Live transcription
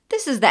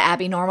This is the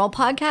Abby Normal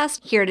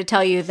Podcast, here to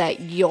tell you that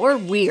you're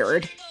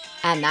weird,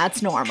 and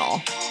that's normal.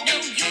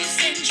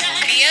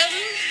 VM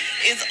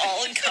is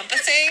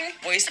all-encompassing.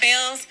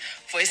 Voicemails,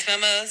 voice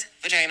memos,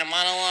 vagina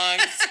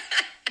monologues,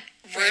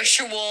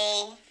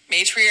 virtual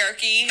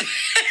matriarchy.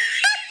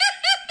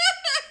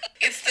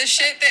 It's the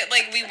shit that,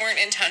 like, we weren't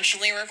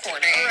intentionally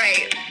recording.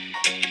 Right.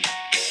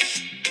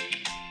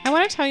 I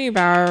want to tell you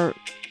about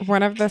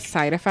one of the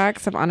side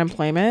effects of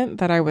unemployment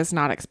that I was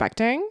not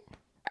expecting,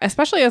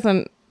 especially as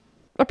a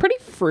pretty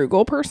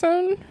frugal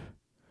person,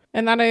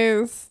 and that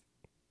is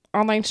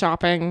online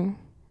shopping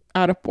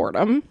out of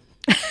boredom.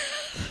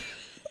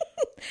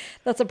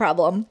 That's a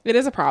problem. It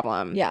is a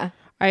problem. Yeah.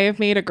 I have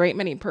made a great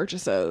many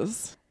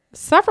purchases,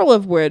 several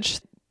of which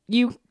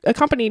you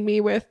accompanied me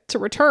with to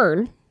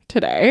return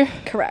today.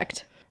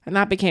 Correct. And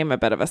that became a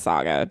bit of a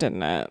saga,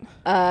 didn't it?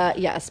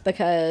 Yes,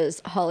 because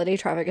holiday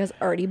traffic has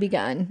already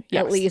begun,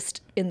 Yes. at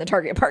least in the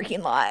Target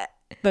parking lot.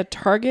 The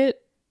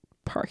Target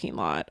parking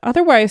lot,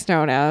 otherwise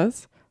known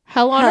as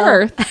Hell on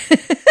Earth.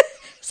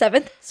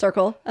 Seventh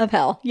circle of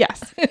hell.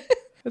 Yes.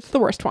 It's the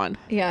worst one.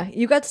 Yeah.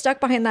 You got stuck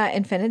behind that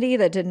Infinity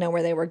that didn't know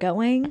where they were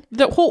going.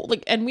 The whole,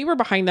 and we were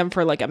behind them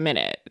for like a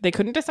minute. They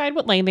couldn't decide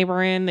what lane they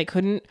were in. They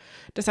couldn't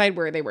decide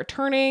where they were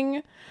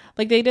turning.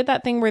 Like, they did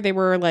that thing where they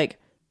were like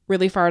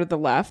really far to the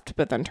left,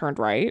 but then turned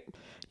right.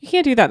 You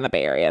can't do that in the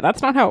Bay Area.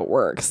 That's not how it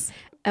works.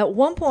 At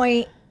one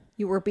point,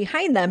 you were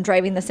behind them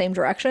driving the same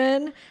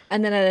direction.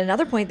 And then at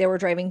another point, they were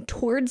driving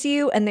towards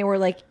you and they were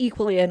like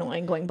equally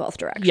annoying going both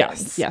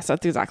directions. Yes,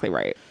 that's exactly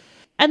right.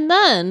 And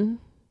then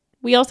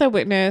we also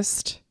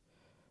witnessed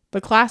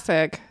the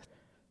classic,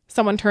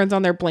 someone turns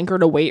on their blinker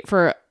to wait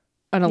for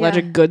an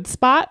alleged good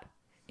spot.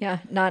 Yeah,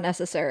 not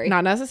necessary.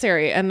 Not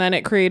necessary. And then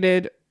it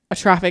created a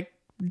traffic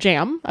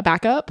jam, a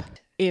backup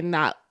in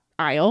that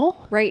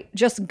aisle. Right.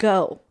 Just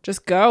go.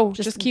 Just go.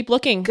 Just keep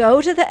looking.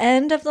 Go to the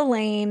end of the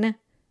lane.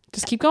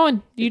 Just keep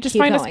going. You just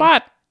Keep find going. a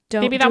spot. Don't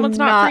Maybe that do one's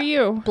not for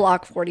you.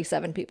 Block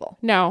 47 people.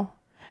 No.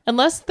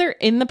 Unless they're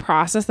in the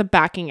process of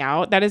backing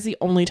out, that is the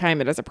only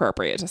time it is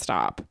appropriate to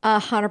stop.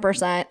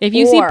 100%. If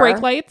you see Or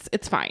brake lights,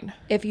 it's fine.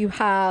 if you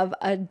have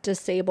a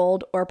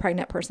disabled or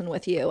pregnant person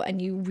with you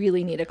and you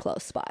really need a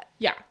close spot.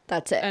 Yeah.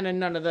 That's it. And then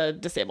none of the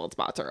disabled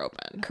spots are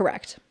open.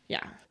 Correct.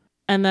 Yeah.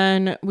 And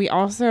then we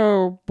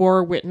also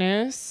bore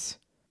witness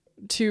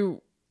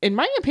to, in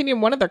my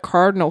opinion, one of the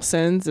cardinal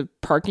sins of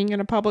parking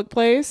in a public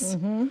place,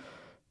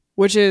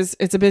 which is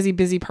it's a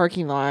busy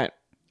parking lot.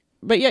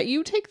 But yet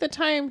you take the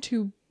time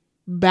to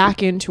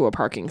back into a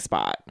parking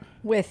spot.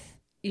 With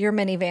your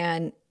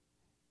minivan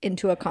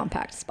into a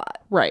compact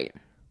spot. Right.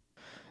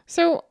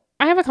 So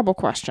I have a couple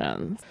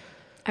questions.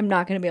 I'm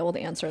not going to be able to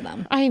answer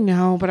them I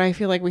know, but I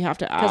feel like we have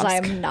to ask. because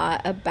I'm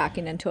not a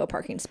backing into a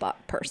parking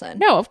spot person.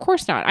 No, of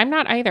course not. I'm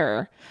not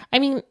either. I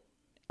mean,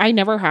 I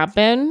never have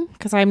been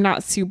because I'm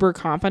not super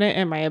confident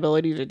in my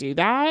ability to do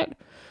that.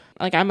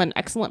 Like, I'm an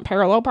excellent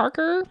parallel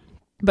parker,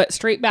 but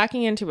straight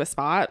backing into a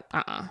spot,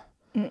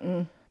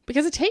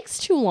 because it takes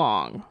too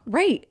long.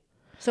 Right.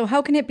 So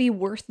how can it be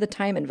worth the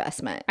time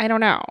investment? I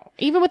don't know.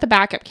 Even with the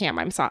backup cam,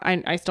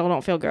 I still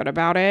don't feel good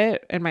about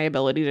it and my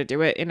ability to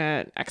do it in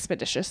an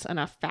expeditious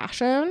enough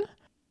fashion.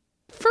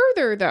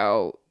 Further,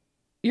 though,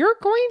 you're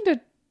going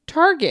to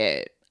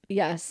Target.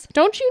 Yes.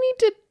 Don't you need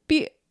to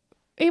be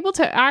able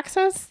to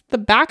access the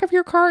back of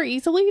your car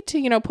easily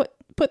to,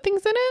 put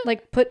things in it?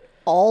 Like put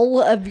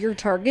all of your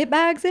Target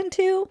bags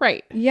into?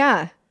 Right.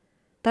 Yeah.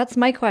 That's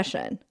my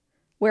question.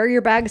 Where are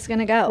your bags going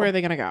to go? Where are they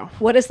going to go?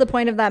 What is the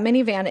point of that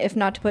minivan if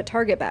not to put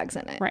Target bags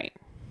in it? Right.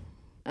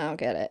 I don't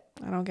get it.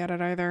 I don't get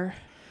it either.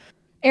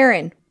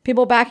 Aaron,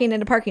 people backing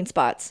into parking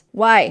spots.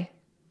 Why?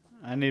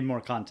 I need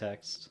more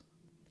context.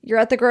 You're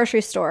at the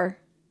grocery store.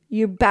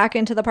 You back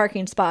into the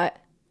parking spot.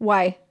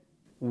 Why?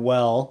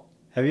 Well,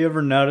 have you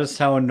ever noticed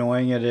how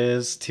annoying it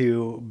is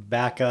to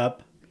back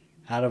up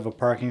out of a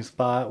parking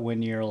spot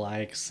when you're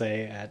like,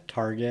 say, at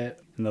Target?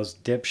 And those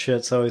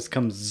dipshits always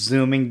come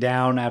zooming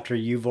down after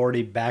you've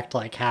already backed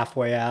like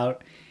halfway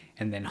out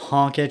and then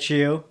honk at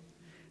you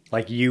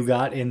like you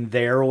got in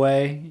their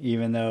way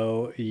even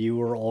though you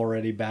were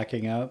already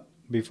backing up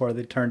before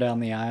they turned down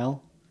the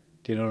aisle.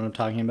 Do you know what I'm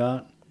talking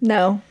about?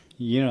 No.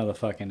 You know the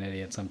fucking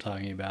idiots I'm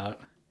talking about.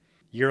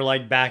 You're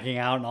like backing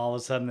out and all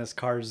of a sudden this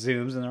car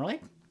zooms and they're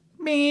like,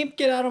 meep,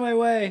 get out of my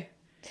way.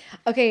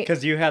 Okay.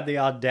 Because you had the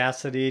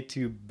audacity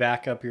to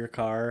back up your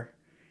car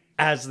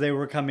as they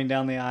were coming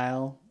down the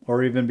aisle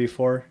or even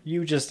before.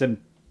 You just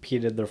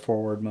impeded their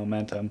forward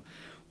momentum.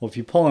 Well, if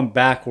you pull them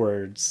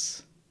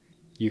backwards,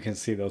 you can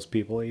see those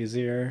people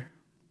easier.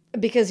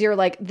 Because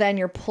then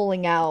you're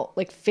pulling out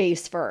like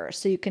face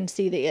first so you can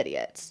see the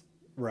idiots.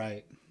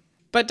 Right.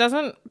 But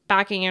doesn't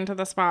backing into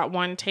the spot,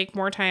 one, take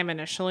more time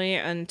initially,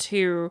 and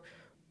two,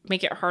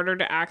 make it harder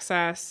to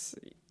access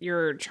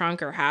your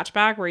trunk or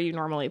hatchback where you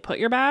normally put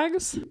your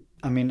bags?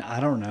 I mean,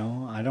 I don't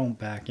know. I don't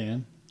back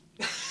in.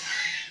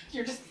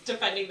 You're just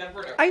defending them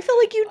for no. I feel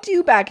like you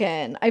do back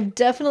in. I've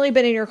definitely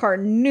been in your car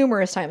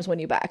numerous times when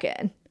you back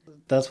in.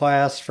 That's why I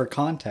asked for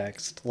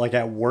context. Like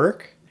at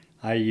work,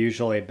 I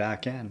usually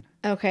back in.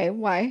 Okay,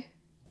 why?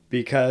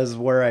 because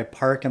where I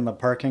park in the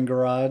parking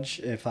garage,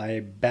 if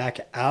I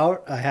back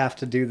out, I have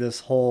to do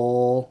this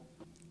whole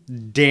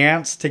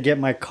dance to get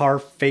my car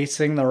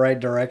facing the right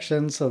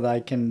direction so that I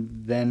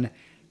can then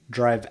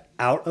drive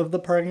out of the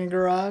parking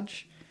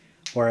garage.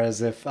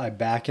 Whereas if I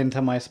back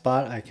into my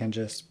spot, I can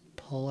just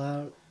pull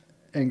out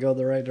and go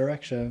the right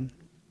direction.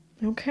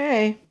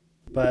 Okay.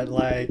 But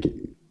like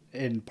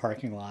in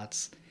parking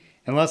lots,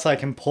 unless I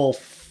can pull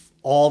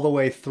all the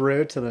way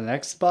through to the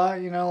next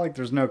spot, like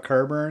there's no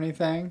curb or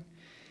anything,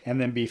 and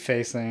then be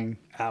facing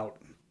out.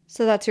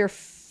 So that's your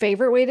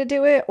favorite way to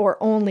do it or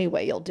only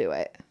way you'll do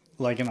it?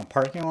 Like in a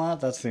parking lot,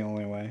 that's the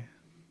only way.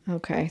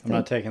 Okay. I'm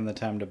not taking the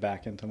time to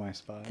back into my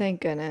spot.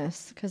 Thank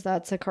goodness, because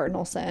that's a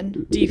cardinal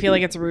sin. Do you feel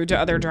like it's rude to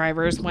other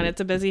drivers when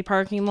it's a busy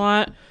parking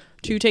lot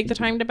to take the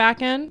time to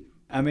back in?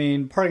 I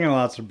mean, parking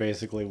lots are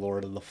basically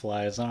Lord of the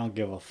Flies. I don't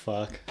give a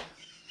fuck.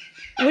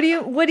 What do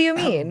you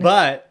mean?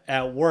 But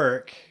at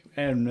work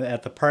and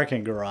at the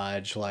parking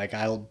garage, like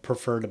I'll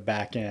prefer to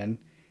back in,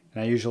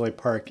 and I usually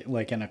park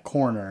like in a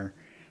corner.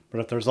 But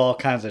if there's all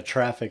kinds of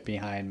traffic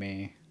behind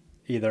me,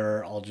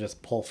 either I'll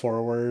just pull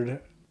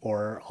forward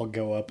or I'll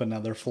go up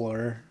another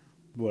floor,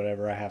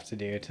 whatever I have to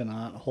do to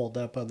not hold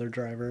up other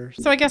drivers.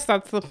 So I guess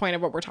that's the point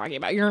of what we're talking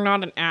about. You're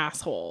not an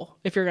asshole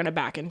if you're going to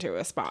back into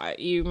a spot.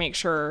 You make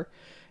sure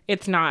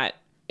it's not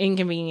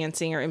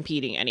inconveniencing or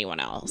impeding anyone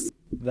else.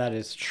 That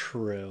is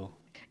true.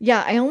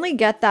 Yeah, I only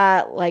get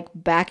that like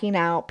backing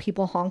out,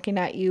 people honking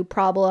at you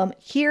problem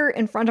here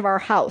in front of our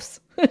house.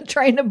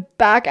 Trying to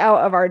back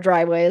out of our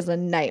driveway is a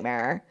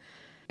nightmare.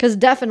 Because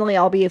definitely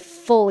I'll be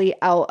fully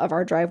out of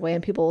our driveway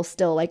and people will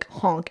still like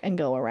honk and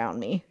go around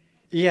me.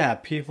 Yeah,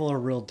 people are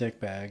real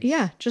dickbags.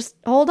 Yeah, just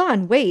hold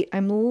on. Wait,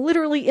 I'm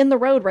literally in the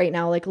road right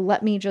now. Like,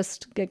 let me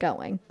just get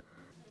going.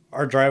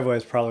 Our driveway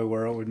is probably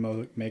where it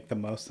would make the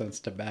most sense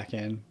to back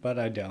in, but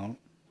I don't.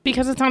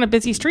 Because it's on a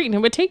busy street and it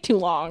would take too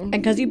long. And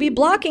because you'd be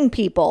blocking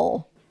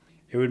people.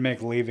 It would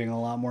make leaving a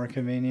lot more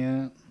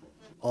convenient.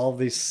 All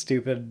these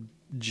stupid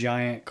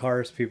giant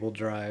cars people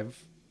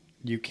drive,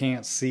 you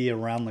can't see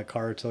around the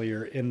car till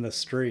you're in the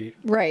street.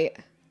 Right.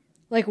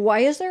 Like, why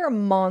is there a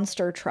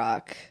monster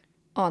truck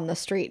on the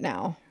street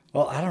now?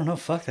 Well, I don't know.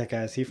 Fuck that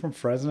guy. Is he from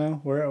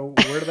Fresno? Where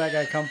did that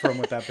guy come from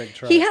with that big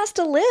truck? He has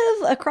to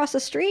live across the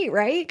street,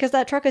 right? Because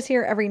that truck is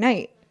here every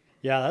night.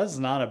 Yeah, that is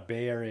not a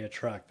Bay Area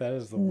truck. That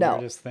is the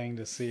weirdest thing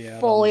to see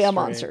out Fully on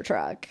the a street. monster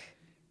truck.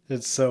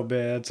 It's so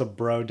big. It's a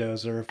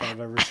bro-dozer if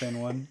I've ever seen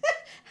one.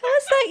 How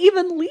is that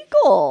even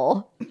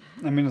legal?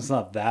 I mean, it's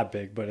not that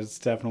big, but it's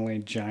definitely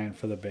giant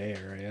for the Bay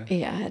Area.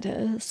 Yeah, it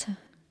is.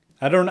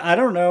 I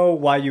don't know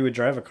why you would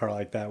drive a car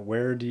like that.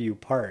 Where do you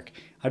park?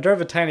 I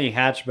drive a tiny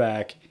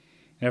hatchback,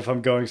 and if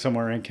I'm going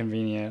somewhere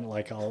inconvenient,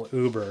 like I'll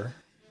Uber.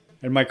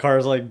 And my car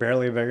is like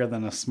barely bigger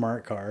than a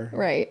smart car.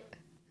 Right.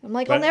 I'm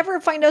like, But- I'll never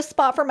find a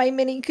spot for my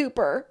Mini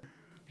Cooper.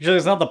 Usually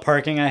it's not the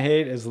parking I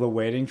hate, it's the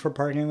waiting for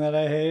parking that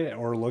I hate,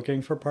 or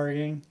looking for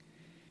parking.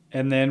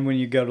 And then when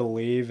you go to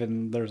leave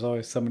and there's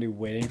always somebody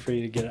waiting for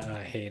you to get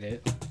I hate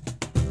it.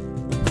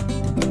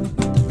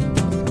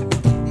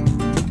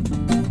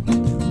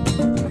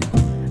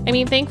 I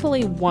mean,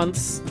 thankfully,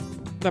 once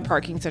the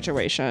parking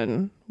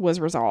situation was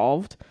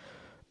resolved,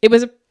 it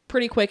was a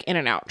pretty quick in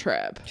and out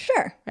trip.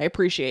 Sure. I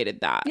appreciated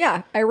that.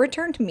 Yeah, I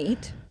returned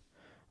meat.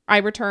 I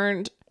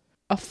returned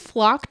a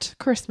flocked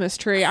Christmas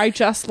tree. I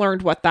just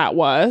learned what that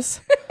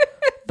was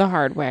the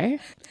hard way.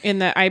 In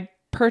that I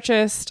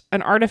purchased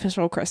an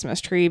artificial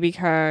Christmas tree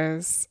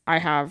because I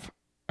have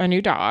a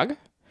new dog.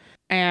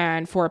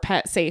 And for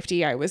pet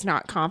safety, I was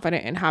not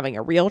confident in having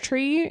a real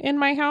tree in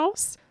my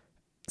house.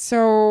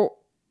 So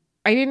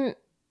I didn't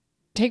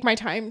take my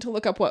time to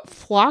look up what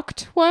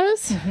flocked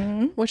was,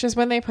 which is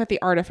when they put the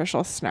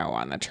artificial snow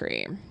on the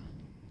tree.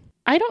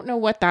 I don't know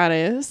what that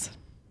is.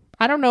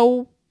 I don't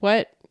know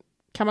what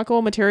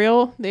chemical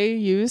material they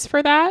use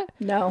for that.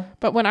 No.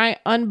 But when I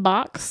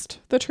unboxed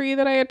the tree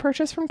that I had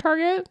purchased from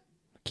Target,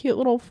 cute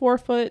little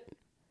 4-foot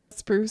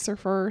spruce or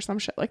fir or some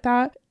shit like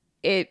that,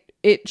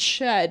 it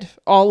shed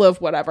all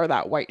of whatever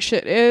that white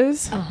shit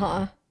is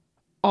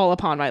all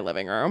upon my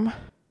living room.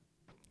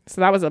 So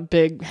that was a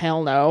big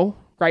hell no.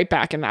 Right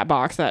back in that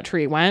box that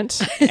tree went,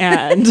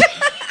 and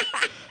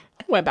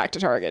went back to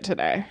Target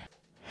today.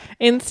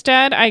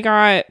 Instead, I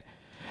got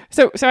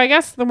so I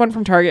guess the one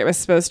from Target was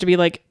supposed to be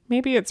like,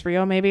 maybe it's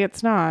real, maybe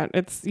it's not.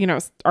 It's,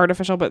 it's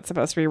artificial, but it's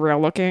supposed to be real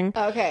looking.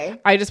 Okay.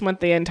 I just went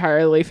the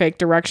entirely fake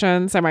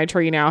direction. So my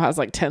tree now has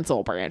like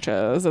tinsel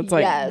branches. It's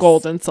like Yes.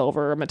 gold and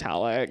silver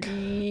metallic.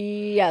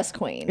 Yes,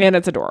 queen. And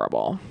it's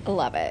adorable. I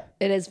love it.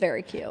 It is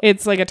very cute.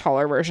 It's like a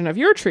taller version of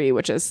your tree,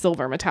 which is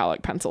silver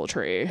metallic pencil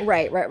tree.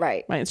 Right.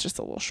 Mine's just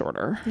a little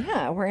shorter.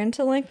 Yeah, we're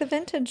into like the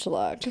vintage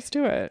look. Just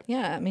do it.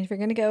 Yeah, I mean, if you're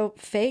going to go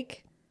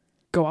fake,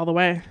 Go all the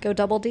way. go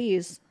double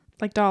D's.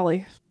 Like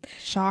Dolly.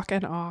 Shock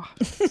and awe.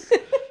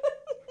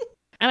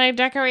 And I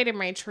decorated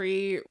my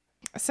tree.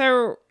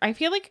 So I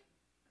feel like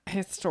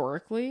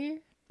historically,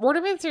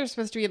 ornaments are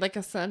supposed to be like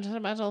a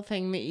sentimental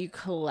thing that you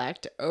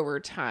collect over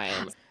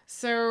time.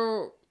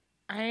 So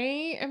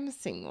I am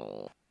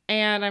single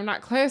and I'm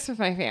not close with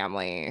my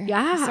family.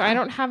 Yeah. So I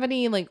don't have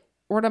any like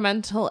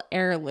ornamental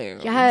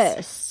heirlooms.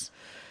 Yes.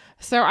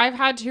 So I've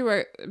had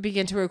to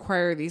begin to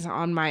acquire these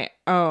on my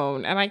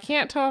own, and I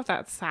can't tell if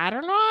that's sad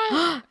or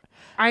not.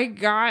 I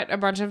got a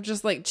bunch of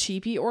just like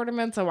cheapy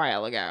ornaments a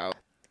while ago.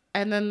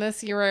 And then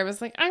this year I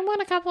was like, I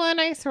want a couple of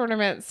nice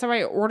ornaments. So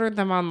I ordered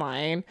them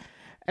online,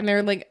 and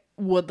they're like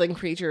woodland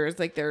creatures.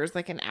 Like there's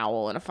like an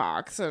owl and a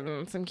fox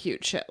and some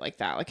cute shit like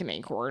that, like an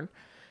acorn.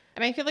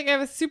 And I feel like I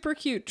have a super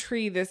cute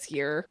tree this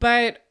year.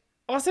 But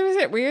also, is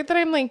it weird that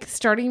I'm like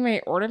starting my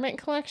ornament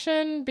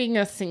collection being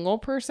a single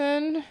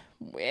person?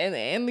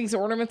 And these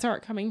ornaments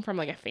aren't coming from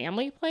like a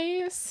family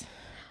place?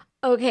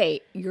 Okay,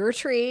 your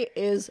tree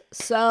is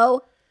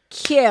so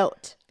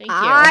cute. Thank you.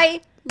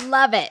 I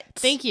love it.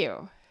 Thank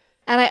you.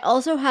 And I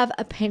also have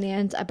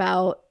opinions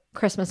about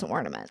Christmas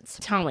ornaments.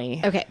 Tell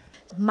me. Okay.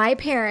 My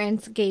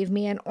parents gave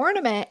me an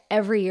ornament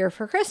every year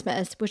for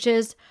Christmas, which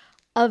is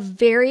a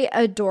very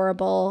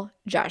adorable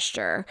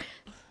gesture.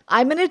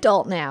 I'm an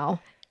adult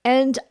now,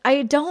 and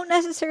I don't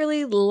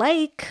necessarily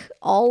like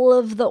all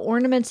of the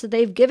ornaments that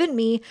they've given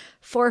me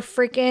for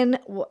freaking,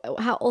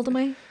 how old am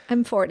I?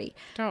 I'm 40.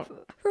 Don't.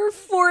 For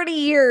 40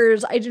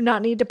 years, I do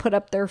not need to put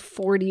up their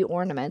 40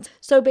 ornaments.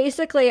 So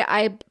basically,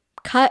 I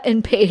cut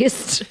and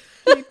paste.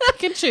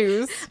 Pick and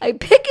choose. I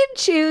pick and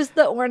choose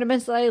the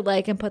ornaments that I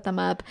like and put them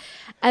up.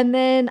 And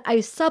then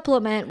I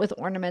supplement with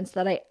ornaments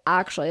that I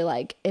actually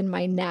like in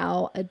my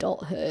now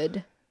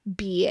adulthood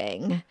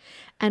being.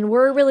 And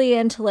we're really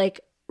into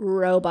like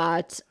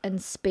robots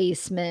and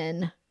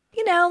spacemen.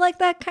 You know, like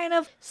that kind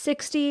of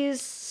 60s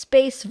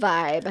space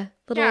vibe.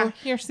 Yeah,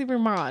 you're super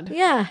mod.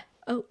 Yeah.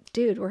 Oh,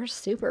 dude, we're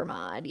super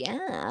mod.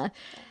 Yeah.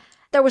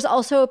 There was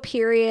also a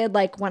period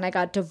like when I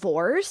got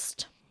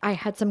divorced. I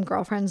had some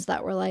girlfriends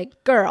that were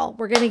like, girl,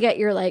 we're going to get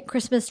your like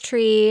Christmas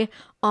tree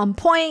on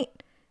point.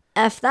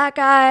 F that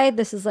guy.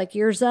 This is like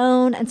your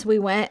zone. And so we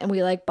went and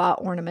we like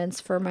bought ornaments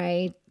for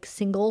my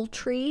single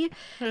tree.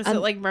 Is it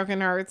like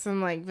broken hearts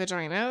and like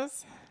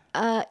vaginas?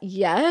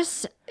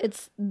 Yes.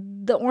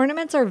 The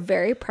ornaments are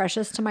very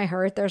precious to my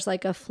heart. There's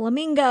like a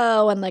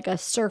flamingo and like a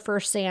surfer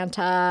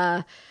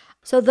Santa.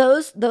 So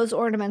those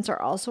ornaments are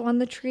also on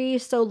the tree.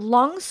 So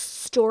long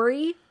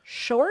story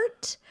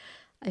short,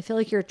 I feel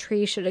like your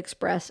tree should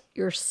express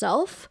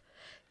yourself,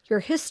 your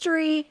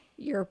history,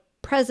 your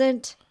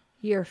present,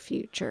 your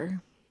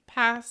future.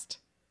 Past,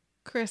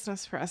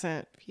 Christmas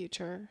present,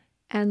 future.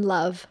 And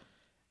love.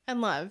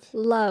 And love.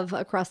 Love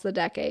across the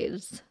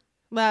decades.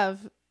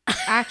 Love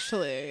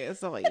actually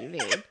is all you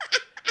need.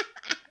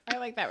 I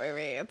like that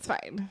movie. It's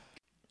fine.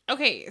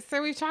 Okay,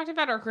 so we've talked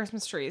about our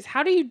Christmas trees.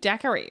 How do you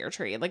decorate your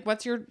tree? Like,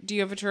 do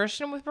you have a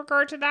tradition with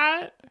regard to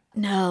that?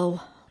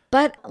 No.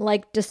 But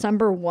like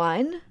December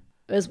 1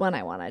 is when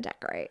I want to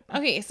decorate.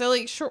 Okay, so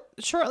like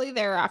shortly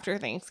thereafter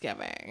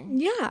Thanksgiving.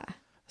 Yeah.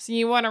 So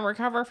you want to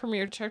recover from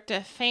your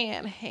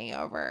tryptophan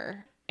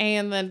hangover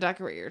and then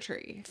decorate your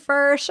tree.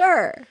 For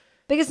sure.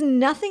 Because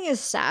nothing is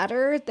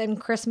sadder than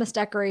Christmas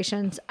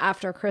decorations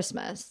after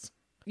Christmas.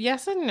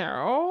 Yes and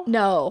no.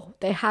 No,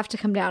 they have to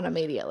come down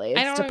immediately. It's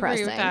I don't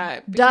depressing. agree with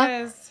that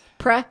because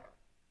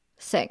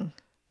Depressing.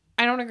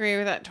 I don't agree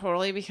with that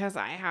totally because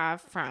I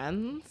have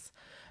friends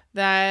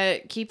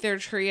that keep their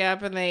tree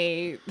up and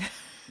they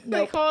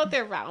call it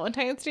their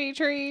Valentine's Day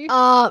tree.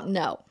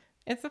 No.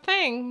 It's a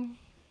thing.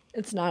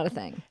 It's not a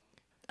thing.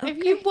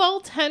 If you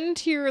well tend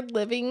to your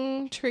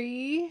living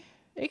tree,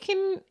 it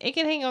can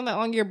hang on that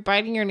long. You're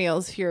biting your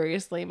nails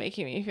furiously,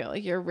 making me feel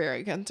like you're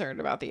very concerned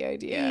about the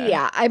idea.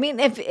 Yeah, I mean,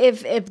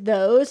 if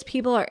those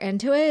people are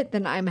into it,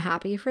 then I'm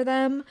happy for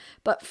them.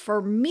 But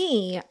for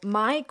me,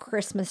 my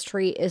Christmas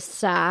tree is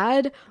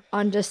sad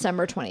on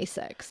December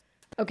 26th.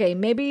 Okay,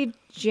 maybe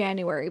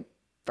January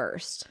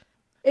 1st.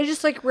 It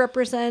just like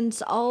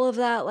represents all of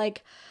that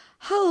like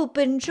hope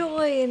and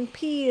joy and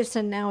peace,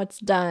 and now it's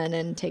done,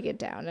 and take it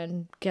down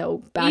and go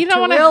back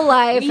to real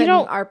life and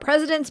our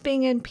president's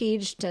being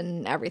impeached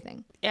and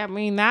everything. I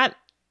mean, that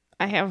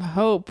I have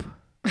hope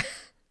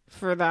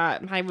for that,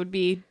 and I would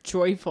be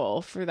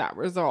joyful for that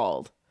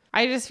result.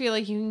 I just feel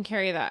like you can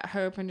carry that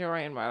hope and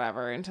joy and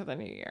whatever into the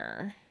new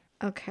year.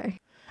 Okay.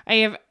 I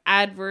have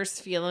adverse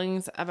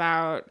feelings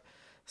about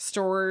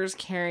stores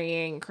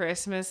carrying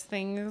Christmas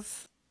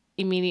things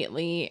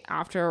immediately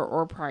after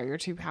or prior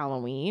to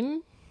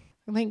Halloween.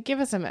 Like, give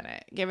us a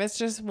minute. Give us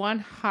just one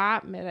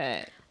hot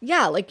minute.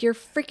 Yeah, like your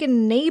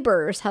freaking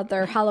neighbors had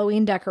their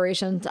Halloween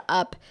decorations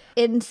up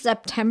in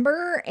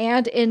September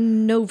and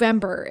in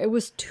November. It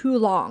was too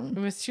long.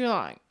 It was too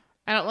long.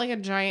 I don't like a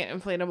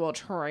giant inflatable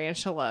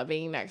tarantula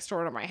being next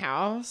door to my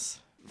house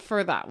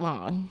for that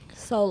long.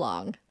 So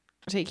long.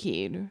 Take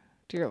heed,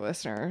 dear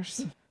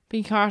listeners.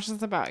 Be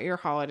cautious about your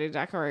holiday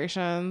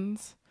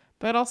decorations.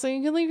 But also,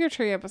 you can leave your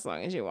tree up as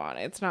long as you want.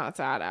 It's not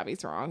sad.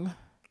 Abby's wrong.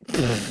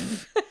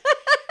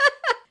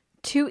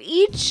 To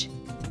each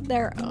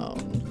their own.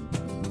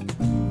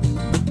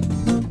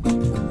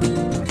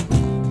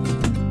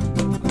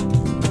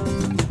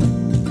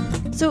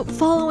 So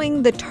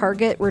following the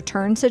Target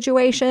return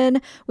situation,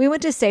 we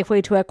went to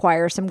Safeway to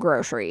acquire some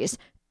groceries.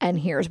 And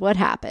here's what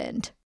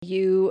happened.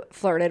 You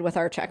flirted with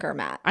our checker,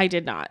 Matt. I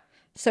did not.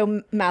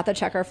 So Matt the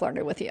checker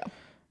flirted with you.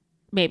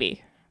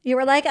 Maybe. You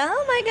were like,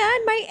 oh my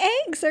God,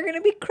 my eggs are going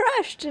to be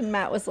crushed. And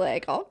Matt was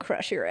like, I'll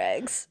crush your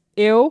eggs.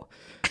 Ew.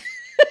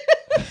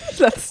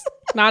 That's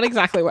not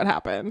exactly what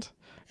happened.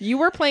 You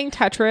were playing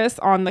Tetris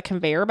on the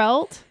conveyor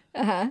belt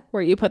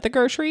where you put the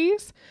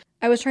groceries.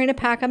 I was trying to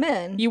pack them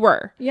in. You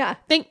were. Yeah.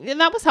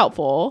 And that was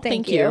helpful. Thank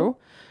Thank you. you.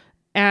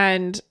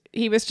 And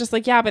he was just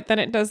like, yeah, but then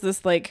it does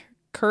this like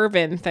curve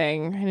in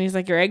thing. And he's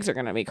like, your eggs are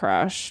going to be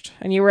crushed.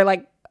 And you were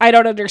like, I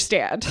don't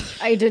understand.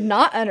 I did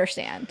not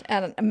understand.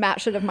 And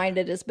Matt should have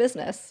minded his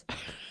business.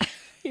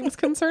 He was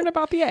concerned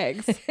about the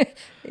eggs.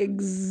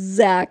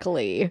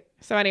 Exactly.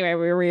 So anyway,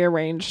 we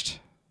rearranged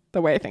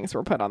the way things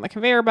were put on the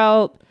conveyor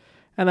belt.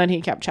 And then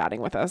he kept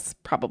chatting with us,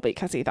 probably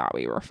because he thought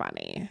we were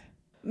funny.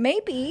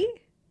 Maybe.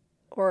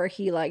 Or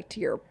he liked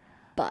your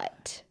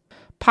butt.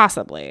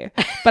 Possibly.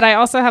 But I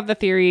also have the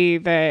theory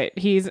that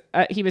he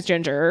was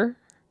ginger.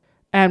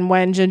 And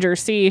when gingers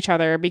see each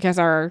other, because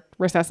our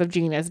recessive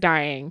gene is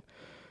dying,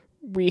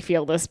 we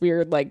feel this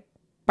weird, like,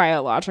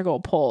 biological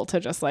pull to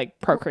just, like,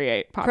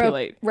 procreate,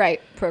 populate.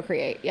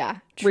 Procreate. Yeah.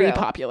 True.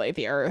 Repopulate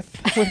the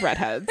earth with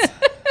redheads.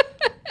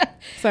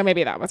 So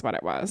maybe that was what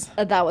it was.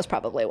 That was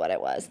probably what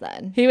it was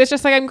then. He was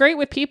just like, I'm great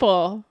with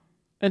people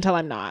until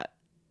I'm not.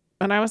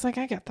 And I was like,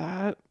 I get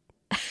that.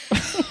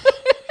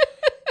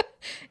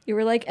 You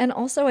were like, and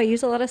also I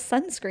use a lot of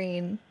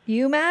sunscreen.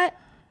 You, Matt?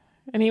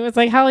 And he was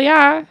like, hell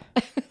yeah.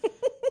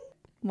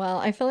 Well,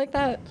 I feel like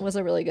that was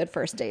a really good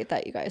first date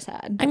that you guys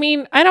had. I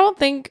mean, I don't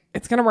think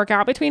it's going to work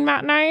out between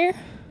Matt and I.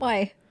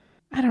 Why?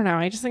 I don't know.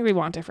 I just think we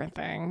want different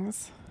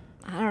things.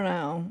 I don't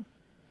know.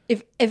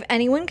 If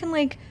anyone can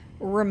like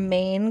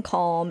remain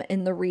calm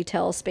in the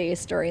retail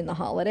space during the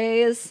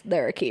holidays,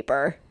 they're a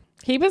keeper.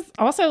 He was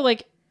also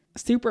like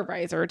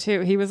supervisor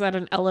too. He was at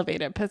an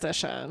elevated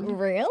position.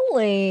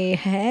 Really?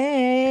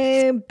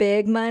 Hey,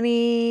 big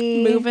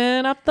money.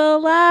 Moving up the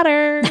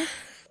ladder.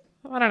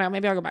 I don't know.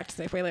 Maybe I'll go back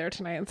to Safeway later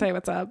tonight and say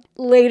what's up.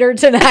 Later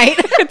tonight.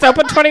 It's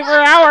open 24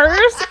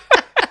 hours.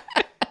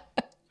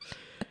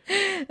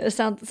 It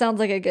sounds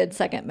like a good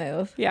second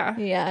move. Yeah.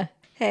 Yeah.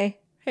 Hey,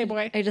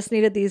 boy. I just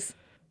needed these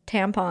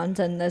tampons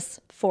and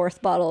this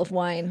 4th bottle of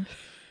wine.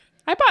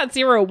 I bought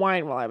 0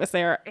 wine while I was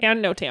there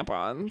and no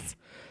tampons.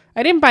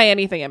 I didn't buy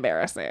anything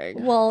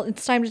embarrassing. Well,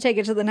 it's time to take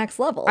it to the next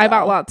level. I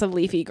bought though. lots of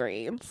leafy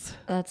greens.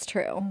 That's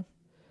true.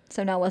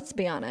 So now let's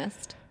be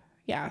honest.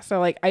 Yeah, so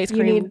like ice You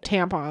cream, need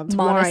tampons,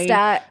 Monistat.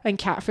 wine, and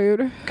cat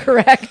food.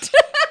 Correct.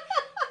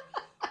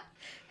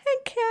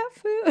 And cat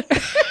food.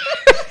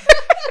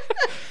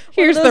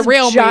 Here's the Those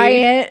real me.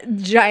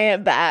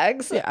 giant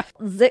bags. Yeah.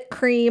 Zit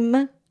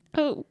cream,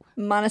 Oh,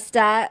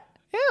 Monistat,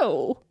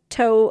 ew.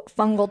 toe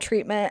fungal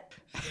treatment.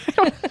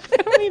 I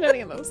don't need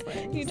any of those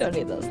things. You don't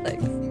need those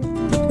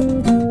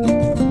things.